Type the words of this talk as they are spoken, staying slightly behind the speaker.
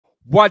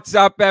What's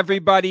up,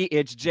 everybody?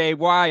 It's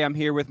JY. I'm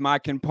here with my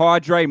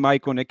compadre,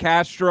 Michael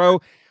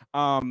Nicastro.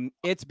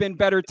 It's been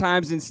better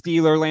times in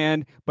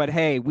Steelerland, but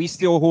hey, we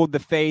still hold the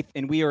faith,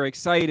 and we are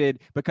excited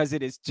because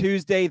it is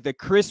Tuesday, the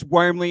Chris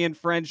Wormley and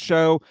Friends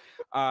show.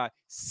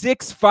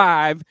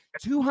 6'5",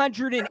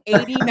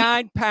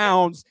 289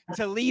 pounds,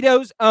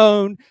 Toledo's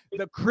own,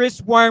 the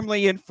Chris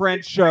Wormley and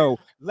Friends show.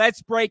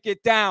 Let's break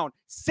it down.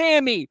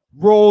 Sammy,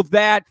 roll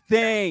that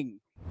thing.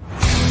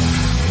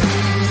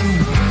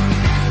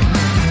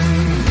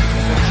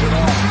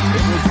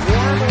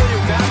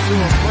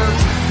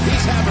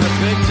 He's having a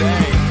big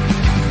day.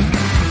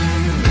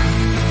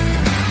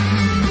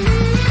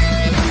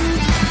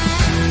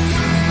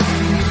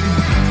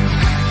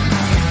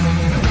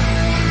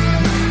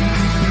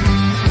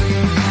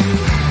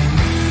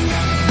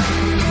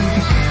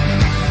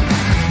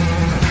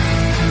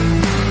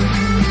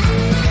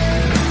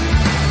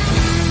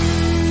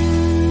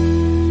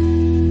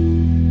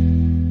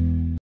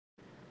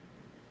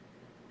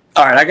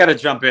 All right, I got to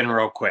jump in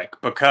real quick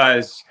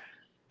because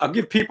I'll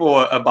give people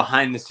a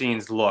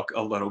behind-the-scenes look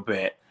a little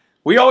bit.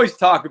 We always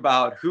talk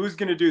about who's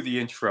going to do the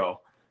intro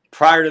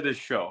prior to the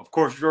show. Of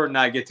course, Jordan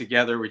and I get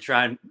together. We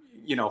try and,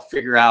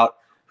 figure out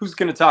who's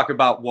going to talk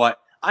about what.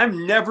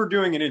 I'm never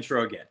doing an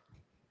intro again.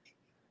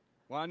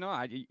 Why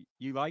not?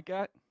 You like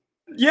that?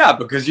 Yeah,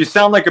 because you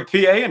sound like a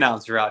PA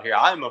announcer out here.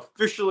 I'm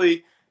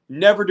officially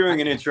never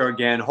doing an intro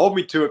again. Hold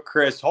me to it,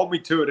 Chris. Hold me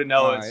to it,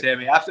 Anello and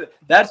Sammy.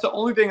 That's the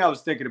only thing I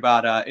was thinking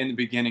about in the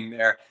beginning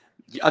there.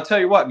 I'll tell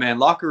you what, man,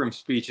 locker room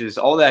speeches,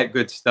 all that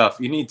good stuff.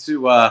 You need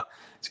to,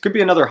 this could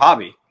be another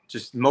hobby,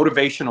 just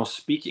motivational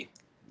speaking.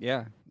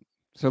 Yeah.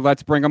 So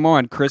let's bring him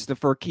on.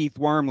 Christopher Keith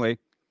Wormley.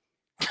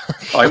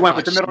 Oh, he went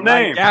with the middle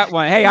name. That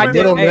one. Hey, I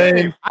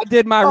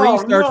did my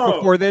research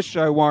before this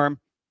show, Worm.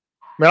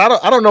 Man,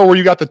 I don't know where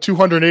you got the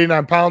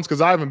 289 pounds because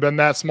I haven't been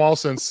that small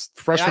since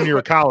freshman year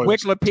of college,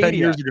 Wikipedia. 10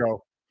 years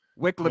ago.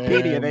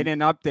 Wikipedia, they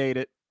didn't update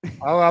it.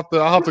 I'll have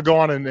to go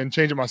on and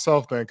change it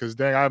myself then, because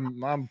dang,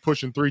 I'm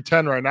pushing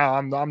 310 right now.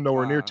 I'm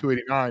nowhere near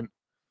 289.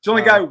 It's the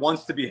only guy who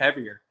wants to be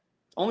heavier.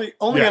 Only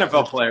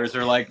NFL players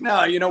are like,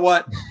 no, you know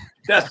what?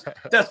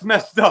 That's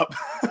messed up.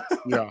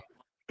 Yeah.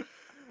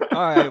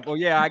 All right. Well,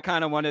 yeah, I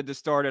kind of wanted to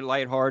start it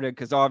lighthearted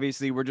because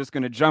obviously we're just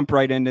going to jump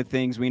right into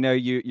things. We know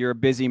you're a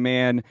busy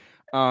man.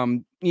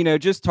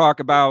 Just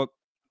talk about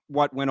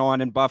what went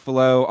on in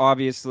Buffalo.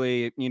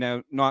 Obviously,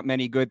 not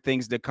many good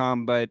things to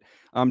come, but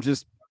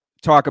just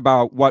talk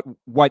about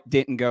what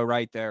didn't go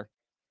right there.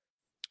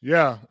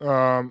 Yeah,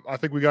 I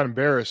think we got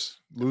embarrassed.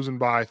 Losing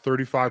by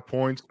 35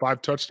 points,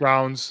 5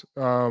 touchdowns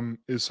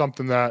is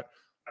something that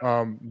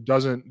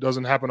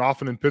doesn't happen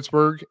often in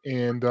Pittsburgh,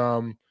 and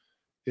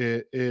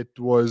it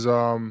was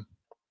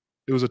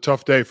a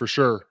tough day for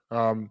sure.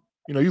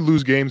 You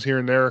lose games here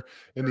and there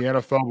in the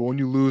NFL, but when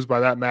you lose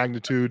by that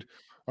magnitude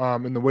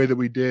in the way that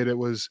we did, it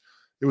was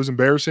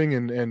embarrassing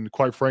and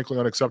quite frankly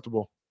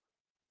unacceptable.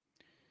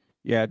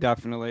 Yeah,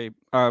 definitely.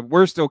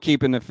 We're still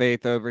keeping the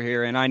faith over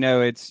here, and I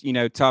know it's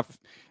tough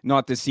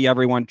not to see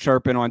everyone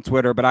chirping on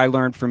Twitter, but I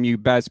learned from you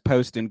best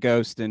post and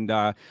ghost, and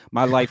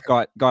my life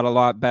got a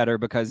lot better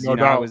because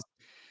I was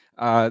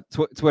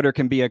Twitter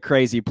can be a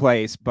crazy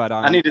place, but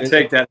I need to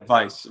take that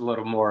advice a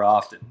little more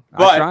often.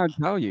 But I try and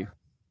tell you.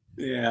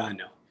 Yeah, I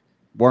know.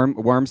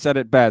 Worm said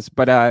it best,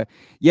 but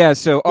yeah.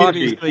 So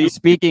obviously,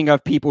 speaking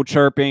of people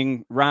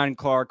chirping, Ryan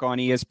Clark on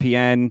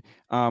ESPN.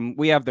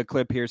 We have the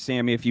clip here,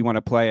 Sammy, if you want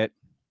to play it.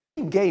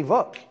 Gave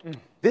up.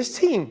 This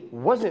team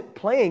wasn't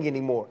playing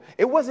anymore.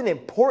 It wasn't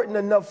important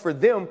enough for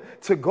them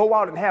to go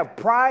out and have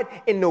pride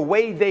in the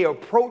way they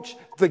approach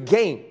the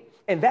game.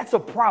 And that's a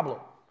problem.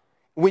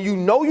 When you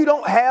know you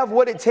don't have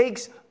what it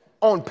takes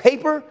on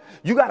paper,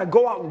 you got to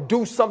go out and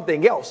do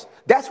something else.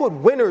 That's what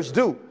winners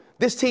do.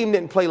 This team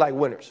didn't play like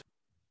winners.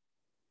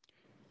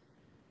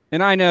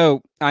 And I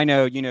know,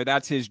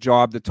 that's his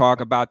job to talk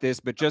about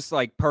this, but just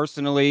like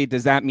personally,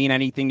 does that mean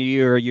anything to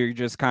you, or you're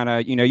just kind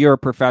of, you're a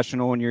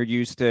professional and you're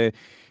used to,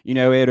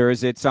 it, or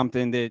is it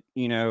something that,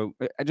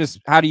 just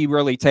how do you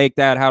really take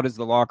that? How does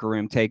the locker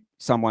room take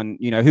someone,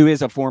 who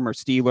is a former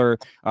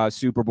Steeler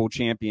Super Bowl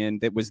champion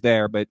that was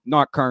there, but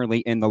not currently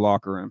in the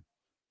locker room?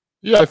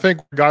 Yeah, I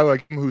think a guy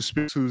like him who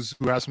speaks, who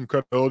has some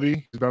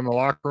credibility, he's been in the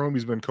locker room,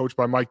 he's been coached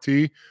by Mike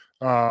T,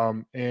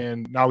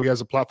 and now he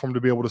has a platform to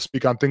be able to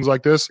speak on things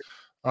like this.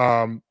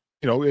 Some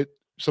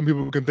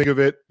people can think of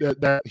it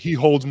that he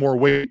holds more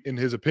weight in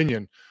his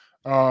opinion.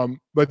 But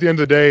at the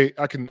end of the day,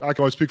 I can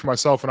only speak for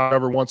myself, and I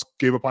never once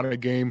gave up on a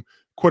game,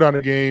 quit on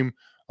a game,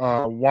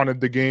 wanted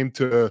the game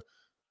to,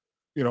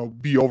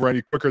 be over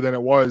any quicker than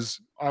it was.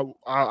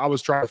 I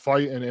was trying to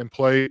fight and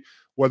play,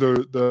 whether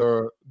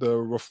the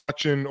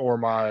reflection or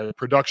my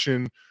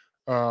production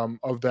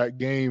of that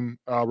game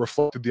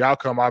reflected the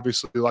outcome.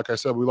 Obviously, like I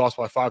said, we lost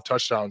by 5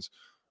 touchdowns.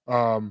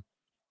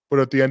 But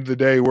at the end of the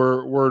day,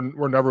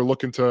 we're never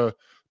looking to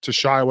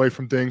shy away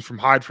from things, from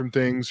hide from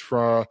things,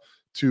 to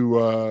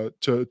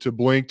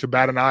blink, to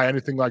bat an eye,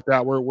 anything like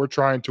that. We're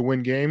trying to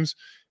win games,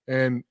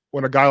 and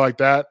when a guy like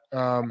that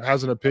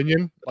has an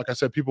opinion, like I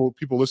said, people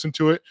listen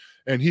to it,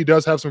 and he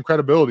does have some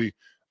credibility.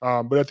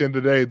 But at the end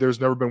of the day,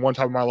 there's never been one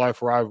time in my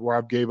life where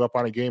I've gave up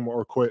on a game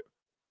or quit.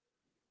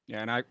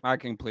 Yeah, and I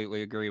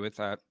completely agree with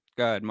that.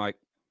 Go ahead, Mike.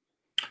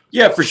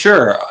 Yeah, for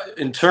sure.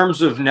 In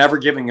terms of never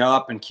giving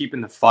up and keeping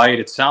the fight,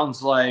 it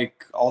sounds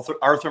like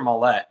Arthur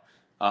Mollett,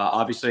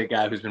 obviously a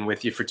guy who's been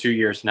with you for 2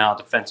 years now,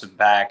 defensive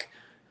back,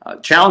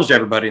 challenged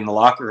everybody in the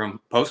locker room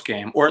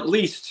post-game, or at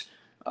least,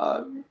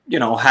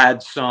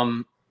 had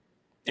some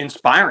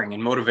inspiring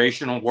and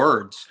motivational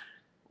words.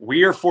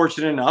 We are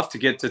fortunate enough to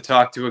get to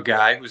talk to a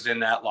guy who's in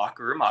that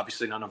locker room.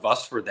 Obviously, none of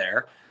us were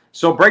there.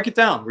 So break it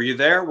down. Were you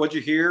there? What'd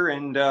you hear?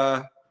 And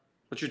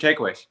what's your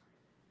takeaways?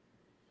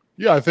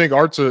 Yeah, I think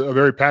Art's a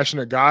very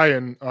passionate guy.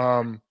 And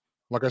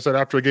like I said,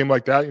 after a game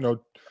like that,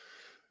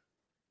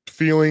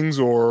 feelings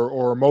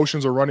or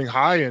emotions are running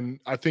high. And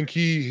I think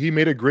he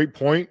made a great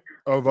point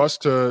of us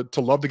to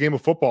love the game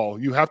of football.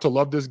 You have to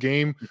love this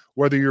game,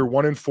 whether you're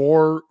 1-4,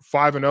 5-0,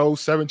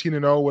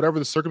 17-0, whatever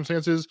the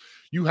circumstances.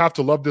 You have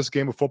to love this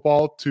game of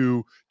football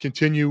to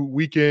continue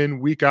week in,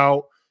 week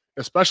out,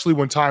 especially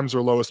when times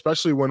are low,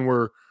 especially when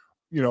we're,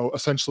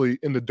 essentially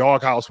in the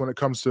doghouse when it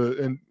comes to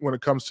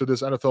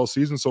this NFL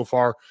season so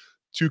far,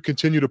 to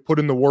continue to put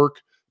in the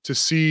work, to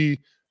see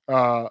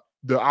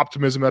the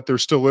optimism that there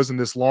still is in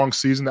this long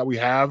season that we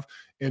have,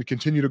 and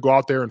continue to go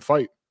out there and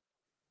fight.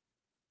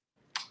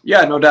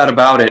 Yeah, no doubt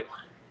about it.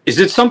 Is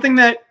it something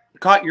that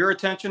caught your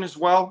attention as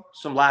well?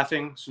 Some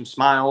laughing, some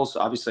smiles.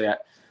 Obviously,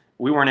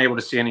 we weren't able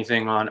to see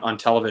anything on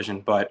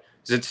television, but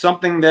is it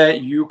something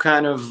that you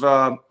kind of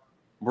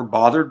were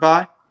bothered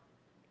by?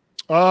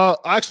 I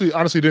actually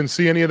honestly didn't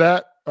see any of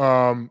that.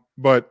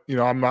 But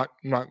I'm not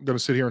going to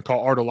sit here and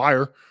call Art a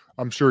liar.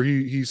 I'm sure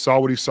he saw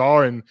what he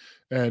saw,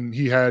 and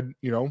he had,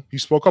 he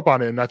spoke up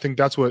on it. And I think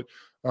that's what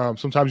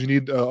sometimes you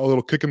need a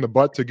little kick in the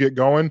butt to get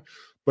going.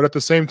 But at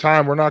the same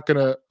time, I'm not going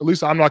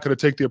to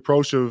take the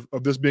approach of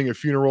this being a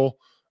funeral,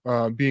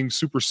 being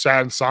super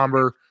sad and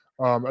somber.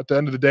 At the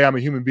end of the day, I'm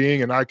a human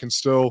being, and I can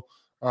still,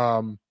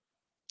 have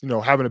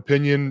an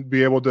opinion,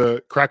 be able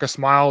to crack a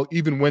smile,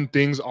 even when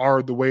things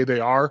are the way they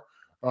are.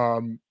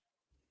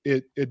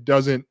 It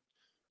doesn't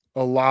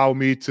allow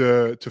me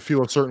to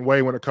feel a certain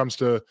way when it comes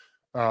to,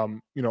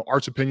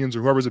 Art's opinions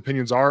or whoever's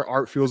opinions are.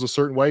 Art feels a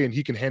certain way, and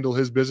he can handle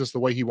his business the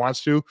way he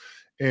wants to.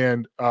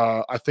 And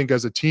I think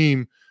as a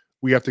team,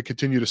 we have to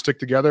continue to stick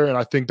together. And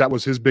I think that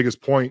was his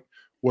biggest point,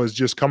 was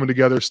just coming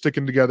together,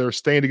 sticking together,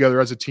 staying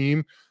together as a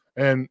team.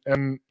 And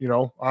I'm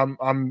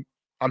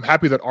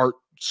happy that Art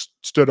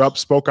stood up,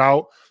 spoke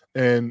out,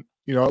 and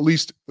at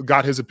least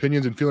got his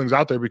opinions and feelings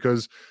out there,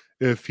 because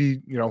if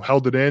he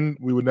held it in,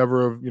 we would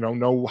never have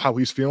know how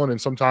he's feeling. And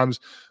sometimes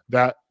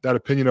that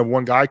opinion of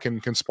one guy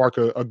can spark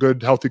a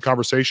good, healthy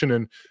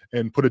conversation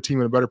and put a team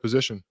in a better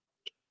position.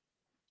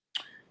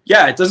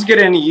 Yeah, it doesn't get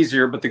any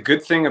easier, but the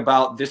good thing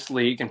about this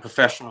league and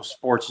professional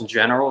sports in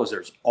general is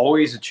there's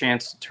always a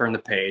chance to turn the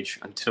page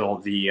until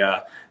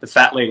the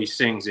fat lady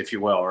sings, if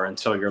you will, or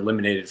until you're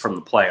eliminated from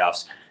the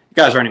playoffs. You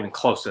guys aren't even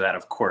close to that,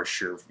 of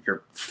course.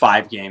 You're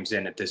 5 games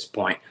in at this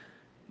point.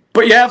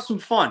 But you have some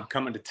fun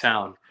coming to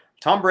town.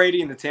 Tom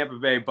Brady and the Tampa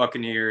Bay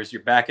Buccaneers,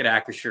 you're back at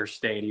Acrisure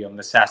Stadium.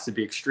 This has to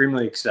be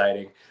extremely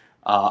exciting,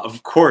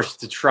 of course,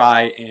 to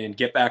try and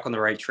get back on the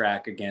right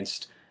track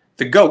against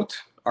the GOAT,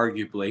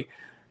 arguably.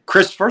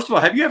 Chris, first of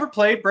all, have you ever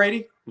played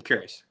Brady? I'm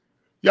curious.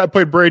 Yeah, I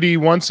played Brady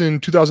once in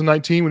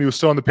 2019 when he was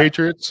still on the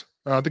Patriots.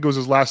 I think it was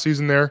his last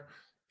season there.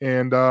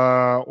 And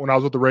when I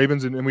was with the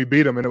Ravens, and we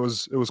beat him, and it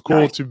was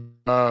cool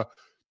to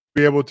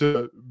be able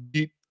to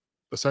beat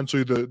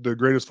essentially the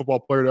greatest football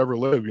player to ever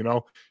live.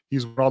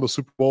 He's won all the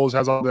Super Bowls,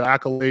 has all the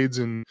accolades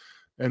and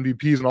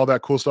MVPs and all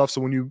that cool stuff. So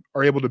when you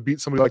are able to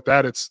beat somebody like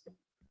that, it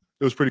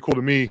was pretty cool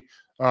to me.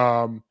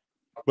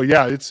 But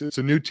yeah, it's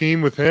a new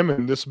team with him,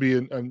 and this will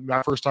be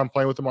my first time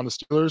playing with him on the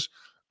Steelers.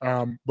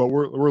 But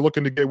we're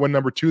looking to get win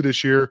number 2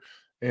 this year,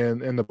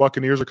 and the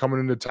Buccaneers are coming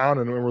into town,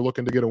 and we're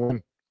looking to get a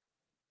win.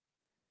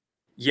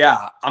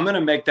 Yeah, I'm going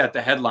to make that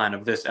the headline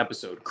of this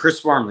episode.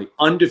 Chris Wormley,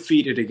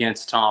 undefeated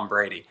against Tom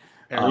Brady.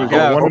 There we go.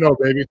 1-0,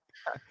 baby.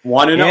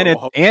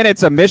 1-0. And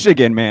it's a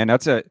Michigan, man.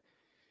 That's it.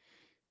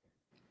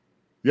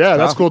 Yeah,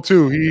 that's cool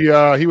too.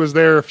 He was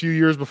there a few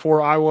years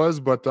before I was,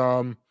 but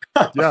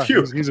yeah,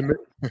 he's a.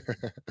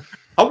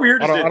 How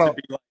weird is it to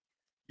be like,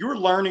 you were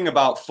learning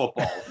about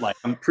football? Like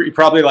I'm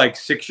probably like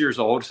 6 years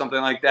old,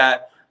 something like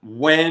that.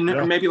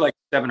 Or maybe like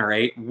 7 or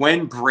 8,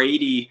 when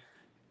Brady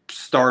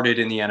started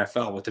in the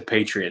NFL with the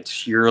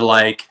Patriots. You're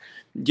like,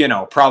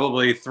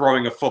 probably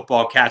throwing a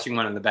football, catching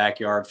one in the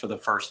backyard for the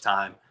first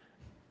time.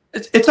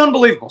 It's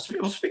unbelievable.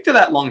 We'll speak to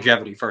that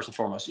longevity first and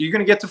foremost. Are you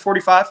going to get to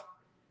 45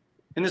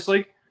 in this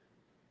league?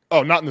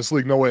 Oh, not in this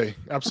league. No way.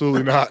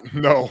 Absolutely not.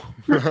 No.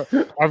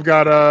 I've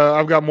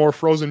got more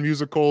Frozen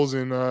musicals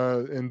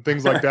and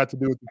things like that to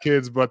do with the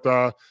kids. But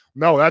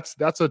no,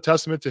 that's a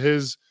testament to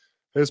his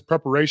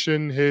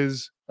preparation,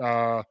 his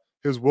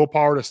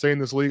willpower to stay in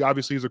this league.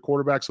 Obviously, he's a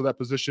quarterback, so that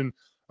position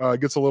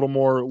gets a little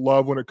more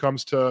love when it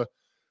comes to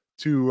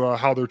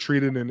how they're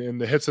treated and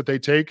the hits that they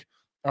take.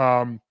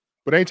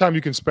 But anytime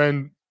you can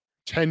spend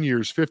 10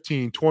 years,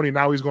 15, 20,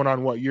 now he's going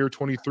on year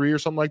 23 or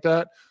something like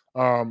that.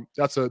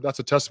 That's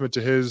a testament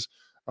to his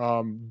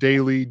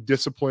daily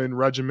discipline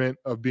regiment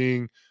of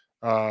being,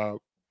 all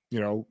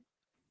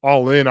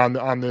in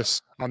on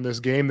this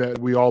game that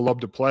we all love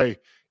to play.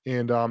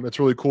 And it's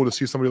really cool to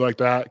see somebody like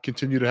that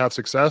continue to have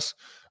success.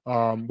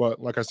 But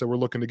like I said, we're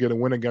looking to get a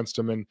win against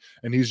him,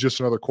 and he's just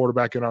another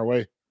quarterback in our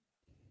way.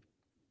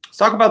 Let's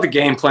talk about the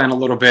game plan a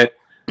little bit.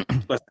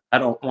 I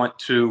don't want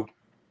to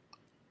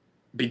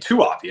be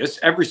too obvious.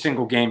 Every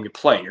single game you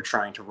play, you're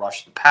trying to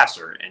rush the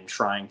passer and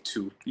trying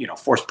to,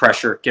 force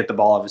pressure, get the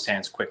ball out of his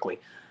hands quickly.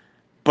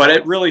 But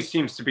it really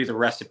seems to be the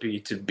recipe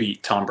to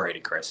beat Tom Brady,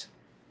 Chris.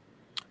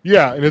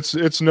 Yeah, and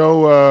it's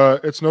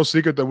no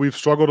secret that we've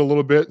struggled a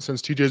little bit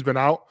since TJ's been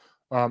out.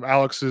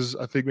 Alex is,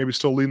 I think, maybe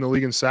still leading the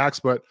league in sacks,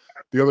 but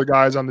the other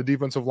guys on the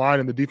defensive line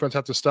and the defense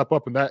have to step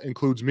up, and that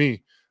includes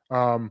me.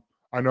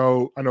 I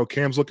know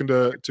Cam's looking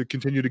to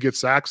continue to get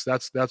sacks.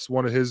 That's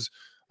one of his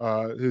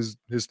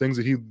things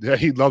that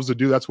he loves to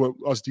do. That's what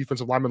us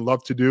defensive linemen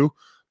love to do.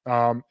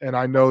 And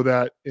I know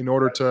that in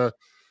order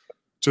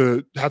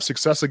to have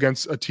success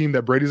against a team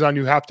that Brady's on,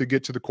 you have to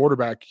get to the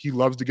quarterback. He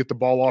loves to get the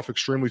ball off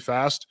extremely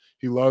fast.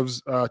 He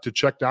loves to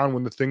check down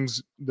when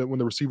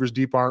the receivers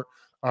deep aren't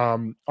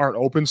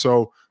open.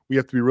 So we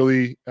have to be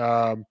really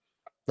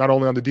not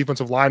only on the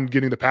defensive line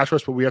getting the pass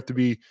rush, but we have to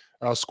be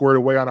squared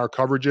away on our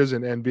coverages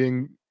and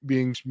being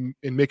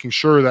and making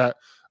sure that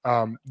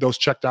those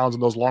check downs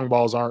and those long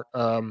balls aren't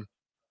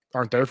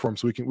there for him,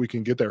 so we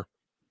can get there.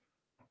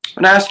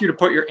 I'm going to ask you to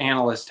put your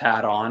analyst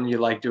hat on. You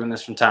like doing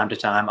this from time to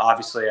time.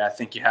 Obviously, I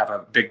think you have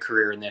a big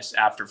career in this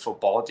after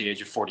football at the age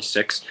of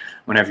 46,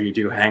 whenever you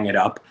do hang it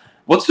up.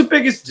 What's the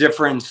biggest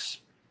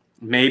difference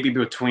maybe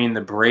between the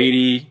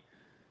Brady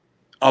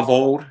of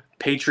old,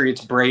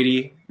 Patriots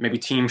Brady, maybe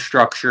team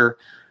structure,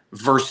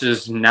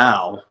 versus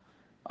now,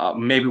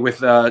 maybe with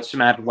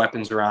some added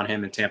weapons around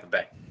him in Tampa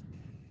Bay?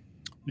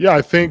 Yeah,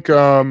 I think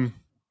when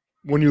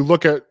you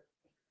look at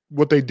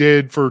what they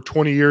did for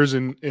 20 years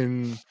in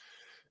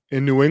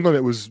New England,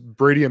 it was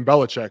Brady and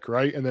Belichick,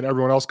 right? And then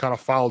everyone else kind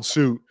of followed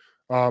suit.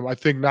 I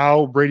think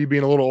now Brady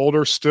being a little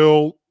older,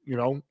 still,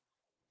 I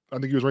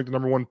think he was ranked the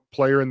 #1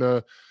 player in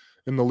the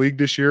league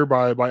this year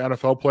by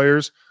NFL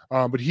players.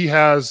 But he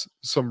has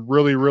some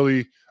really,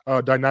 really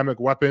dynamic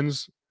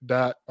weapons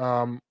that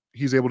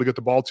he's able to get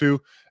the ball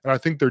to. And I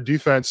think their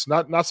defense,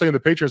 not saying the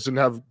Patriots didn't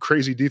have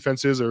crazy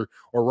defenses or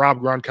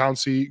Rob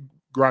Gronkowski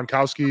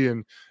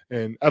and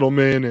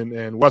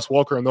Edelman and Wes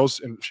Welker and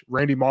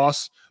Randy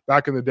Moss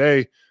back in the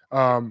day.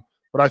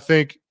 But I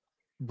think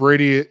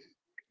Brady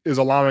is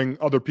allowing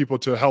other people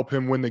to help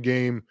him win the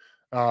game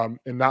and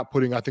not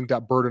putting, I think,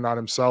 that burden on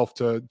himself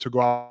to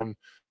go out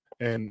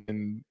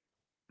and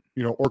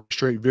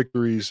orchestrate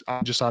victories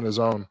just on his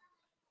own.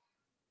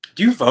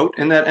 Do you vote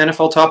in that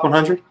NFL Top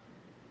 100?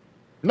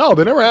 No,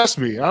 they never asked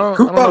me. I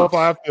don't know if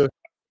I have to.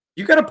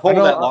 You got to pull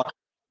that lock.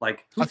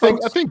 Like, I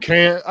think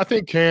Cam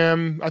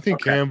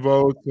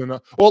votes, and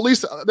well, at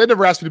least they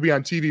never asked me to be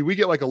on TV. We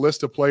get like a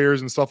list of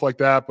players and stuff like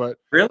that, but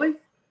really,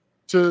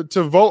 to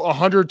vote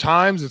 100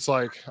 times, it's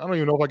like I don't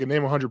even know if I can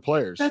name 100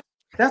 players.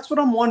 That's what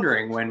I'm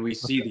wondering when we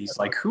see these.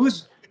 Like,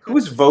 who's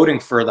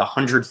voting for the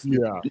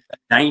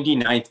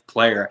 199th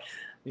player?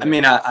 Yeah. I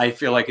mean, I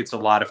feel like it's a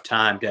lot of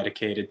time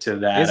dedicated to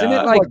that. Isn't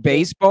it like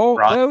baseball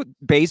though?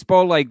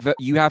 Baseball, like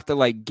you have to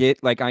like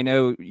get like I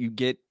know you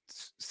get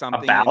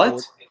something. A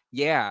ballot?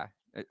 Yeah.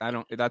 I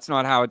don't. That's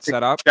not how it's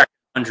set up. Check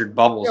 100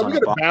 bubbles. Yeah, we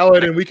got a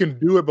ballot and we can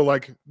do it, but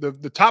like the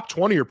top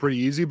 20 are pretty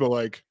easy. But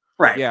like,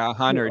 right? Yeah,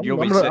 100.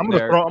 I'm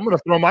gonna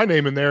throw my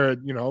name in there at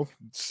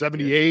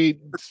 78,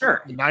 for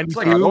sure, 92.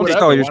 Like, don't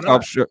tell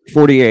yourself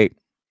 48.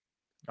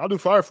 I'll do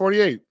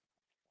 48.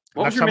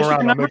 What was your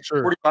Michigan number?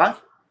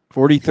 45.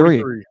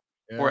 43.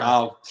 Yeah.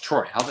 Oh,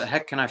 Troy, how the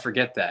heck can I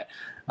forget that?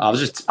 I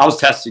was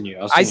testing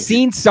you. I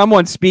seen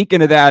someone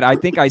speaking of that. I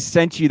think I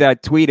sent you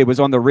that tweet. It was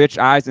on the Rich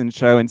Eisen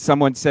show, and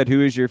someone said,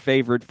 "Who is your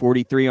favorite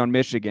 43 on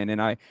Michigan?"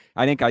 And I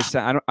think I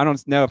sent. I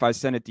don't know if I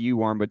sent it to you,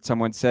 Warren, but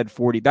someone said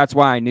 40. That's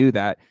why I knew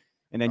that.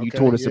 And then you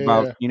told us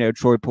about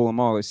Troy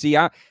Polamalu. See,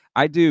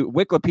 I do.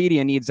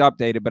 Wikipedia needs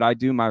updated, but I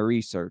do my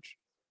research.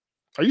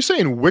 Are you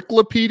saying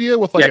Wikipedia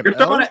with like you're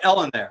throwing an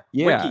L in there?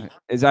 Yeah,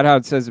 is that how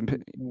it says? I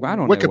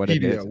don't know what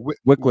it is.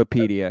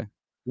 Wikipedia.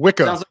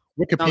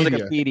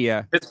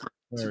 Wikipedia.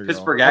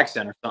 Pittsburgh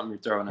accent or something you're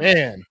throwing in.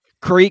 Man.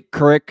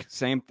 Crick,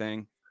 same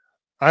thing.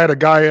 I had a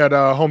guy at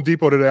Home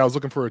Depot today. I was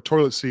looking for a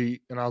toilet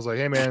seat, and I was like,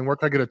 "Hey, man, where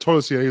can I get a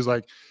toilet seat?" He's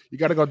like, "You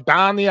got to go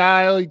down the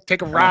aisle, you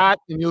take a right,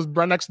 and you'll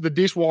run next to the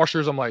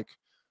dishwashers." I'm like,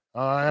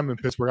 "I am in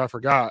Pittsburgh. I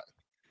forgot."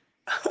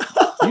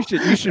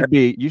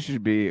 You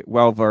should be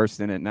well versed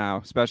in it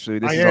now, especially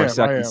this is our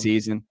second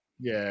season.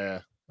 Yeah,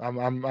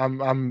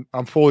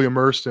 I'm fully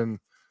immersed in.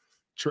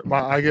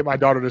 I get my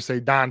daughter to say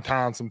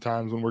downtown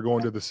sometimes when we're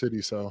going to the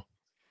city. So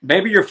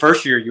maybe your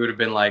first year you would have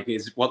been like,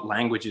 what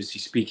language is he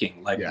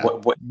speaking? Like,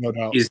 what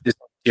no is this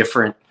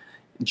different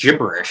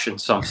gibberish in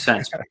some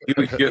sense?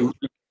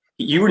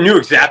 you knew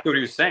exactly what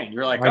he was saying.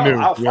 You're like,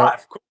 I'll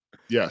 5. Cool.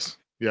 Yes.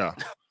 Yeah.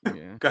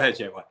 Go ahead,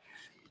 Jay. What?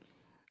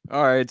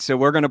 All right, so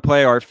we're going to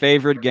play our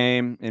favorite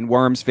game and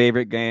Worm's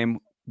favorite game,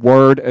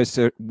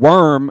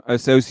 Worm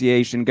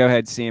Association. Go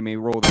ahead, Sammy,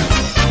 roll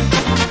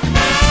that.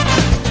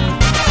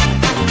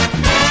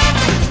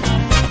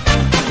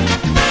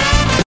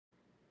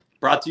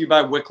 Brought to you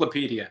by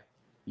Wikipedia.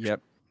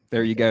 Yep.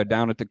 There you go.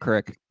 Down at the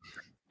creek.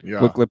 Yeah.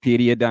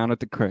 Wikipedia down at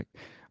the creek.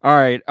 All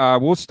right.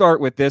 We'll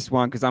start with this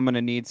one because I'm going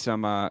to need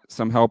some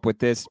help with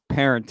this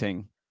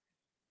parenting.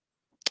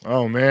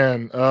 Oh,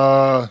 man.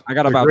 I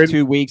got about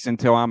 2 weeks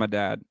until I'm a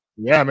dad.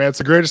 Yeah, man. It's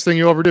the greatest thing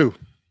you'll ever do.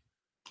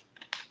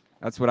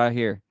 That's what I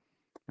hear.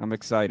 I'm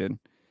excited.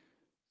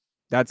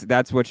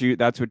 That's what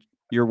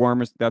your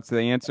warmest. That's the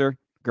answer.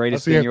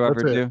 Greatest thing you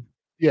ever do.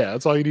 Yeah,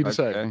 that's all you need to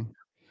say.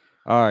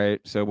 All right,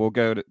 so we'll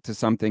go to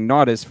something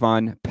not as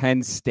fun.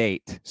 Penn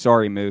State.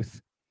 Sorry,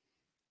 Muth.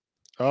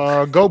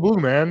 Go blue,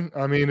 man.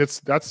 I mean,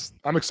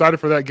 I'm excited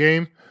for that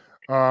game.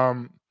 I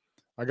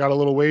got a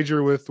little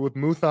wager with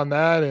Muth on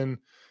that, and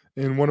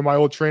one of my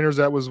old trainers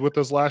that was with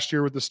us last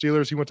year with the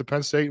Steelers, he went to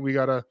Penn State. We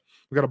got a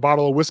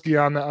bottle of whiskey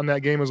on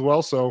that game as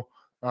well. So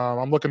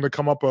I'm looking to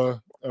come up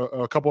a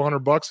couple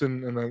 $100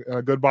 and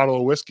a good bottle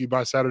of whiskey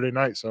by Saturday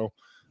night. So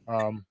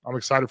I'm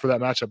excited for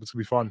that matchup. It's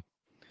gonna be fun.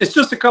 It's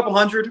just a couple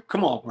hundred.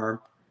 Come on, Worm.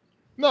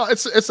 No,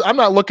 I'm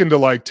not looking to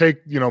like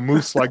take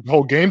Moose like the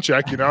whole game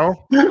check.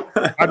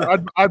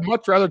 I'd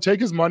much rather take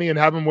his money and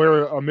have him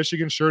wear a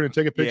Michigan shirt and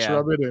take a picture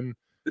of it and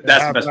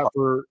that's have the best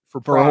that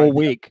for a whole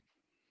week.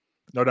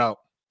 No doubt.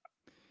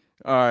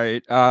 All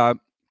right,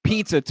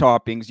 pizza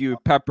toppings. You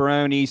have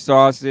pepperoni,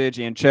 sausage,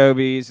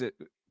 anchovies.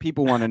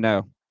 People want to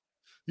know.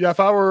 Yeah,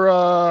 if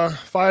I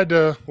had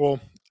to, well,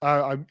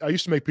 I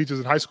used to make pizzas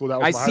in high school. That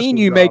was I seen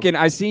you making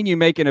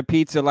a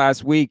pizza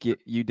last week.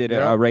 You did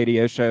a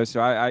radio show,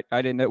 so I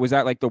didn't know. Was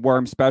that like the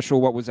worm special?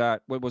 What was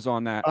that? What was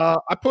on that?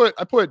 I put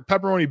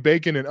pepperoni,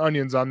 bacon, and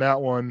onions on that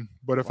one.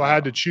 But if I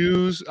had to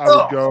choose, I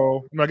would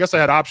go. I guess I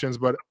had options,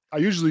 but I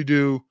usually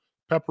do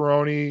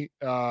pepperoni,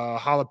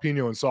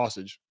 jalapeno, and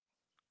sausage.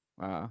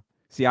 Wow.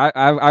 See,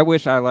 I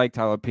wish I liked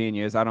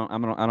jalapenos. I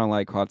don't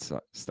like hot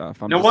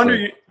stuff. No wonder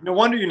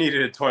you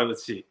needed a toilet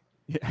seat.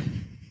 Yeah.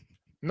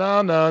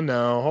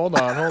 No. Hold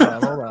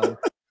on.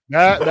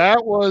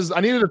 That was,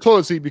 I needed a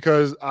toilet seat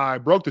because I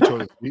broke the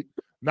toilet seat,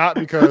 not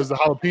because the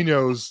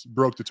jalapenos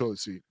broke the toilet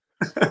seat.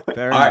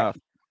 Fair enough.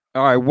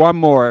 All right, one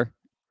more.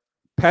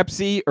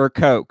 Pepsi or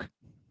Coke?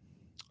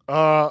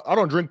 I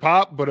don't drink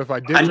pop, but if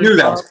I did, I knew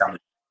that was coming.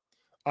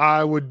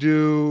 I would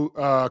do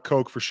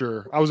Coke for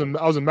sure. I was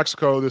in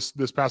Mexico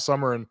this past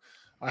summer, and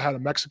I had a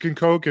Mexican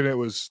Coke, and it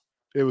was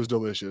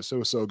delicious. It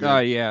was so good. Oh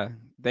yeah,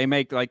 they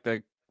make like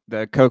the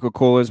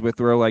Coca-Colas with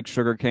real like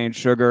sugarcane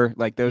sugar.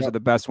 Like those are the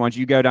best ones.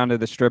 You go down to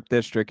the Strip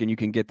District and you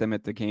can get them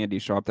at the candy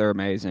shop. They're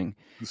amazing.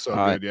 It's so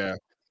good, yeah.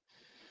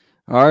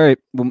 All right.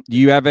 Well, do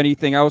you have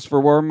anything else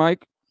for Worm,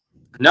 Mike?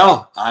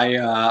 No,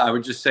 I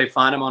would just say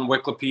find him on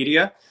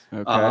Wikipedia.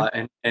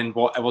 Okay. And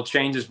we'll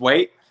change his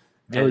weight.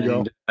 There we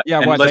go.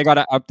 Yeah, what they got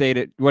to update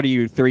it. What are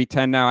you,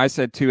 310 now? I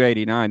said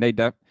 289. They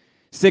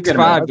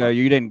 6'5" though.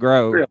 You didn't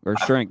grow or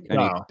shrink,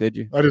 did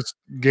you? I just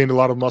gained a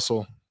lot of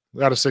muscle.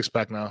 Got a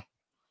 6-pack now.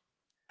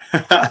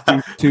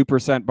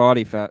 2%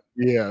 body fat.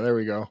 Yeah, there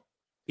we go.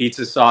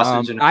 Pizza,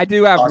 sausage, and I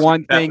do have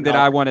one thing that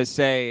I want to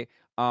say.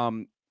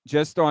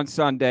 Just on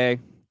Sunday,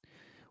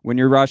 when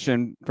you're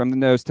rushing from the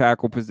nose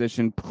tackle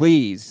position,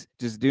 please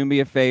just do me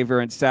a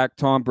favor and sack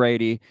Tom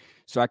Brady,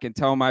 so I can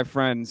tell my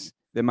friends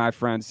that my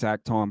friend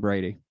sacked Tom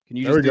Brady. Can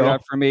you just do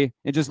that for me?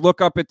 And just look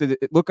up at the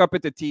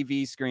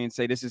TV screen and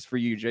say, "This is for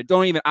you, Jay."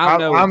 Don't even. I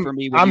don't know for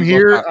me. I'm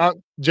here,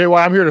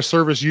 JY. I'm here to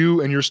service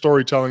you and your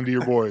storytelling to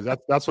your boys.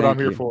 That's what I'm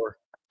here for.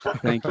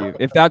 Thank you.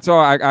 If that's all,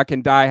 I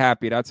can die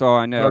happy. That's all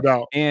I know. No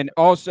doubt. And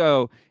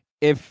also,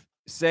 if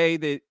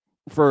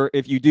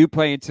you do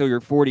play until you're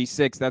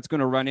 46, that's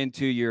going to run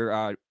into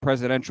your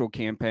presidential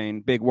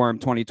campaign, Big Worm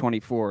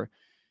 2024.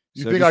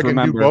 You think I can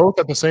do both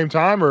at the same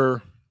time,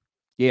 or?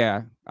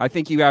 Yeah, I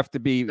think you have to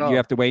be. You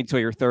have to wait until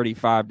you're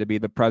 35 to be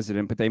the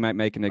president, but they might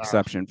make an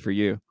exception for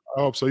you.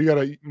 I hope so. You got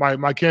to.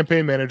 My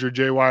campaign manager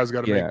JY has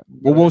got to. Yeah.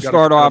 Well, we'll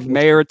start off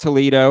Mayor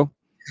Toledo,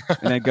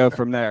 and then go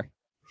from there.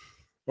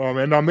 Oh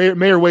man, no,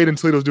 Mayor Wade in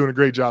Toledo's doing a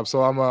great job,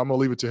 so I'm gonna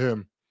leave it to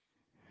him.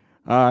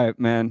 All right,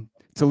 man.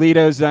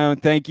 Toledo Zone.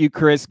 Thank you,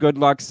 Chris. Good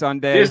luck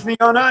Sunday. Disney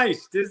on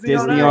Ice. Disney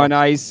on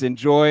Ice.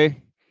 Enjoy,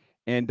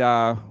 and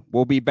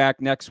we'll be back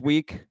next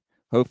week,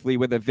 hopefully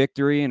with a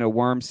victory and a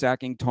worm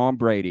sacking Tom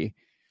Brady.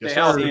 Yes,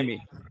 sir.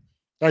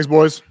 Thanks,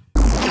 boys.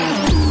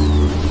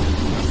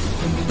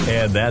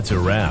 And that's a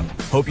wrap.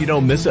 Hope you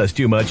don't miss us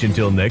too much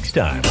until next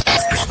time.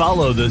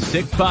 Follow the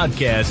Sick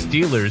Podcast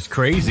Steelers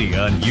Crazy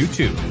on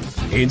YouTube,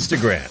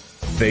 Instagram,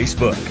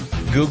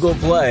 Facebook, Google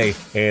Play,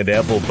 and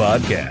Apple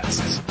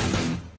Podcasts.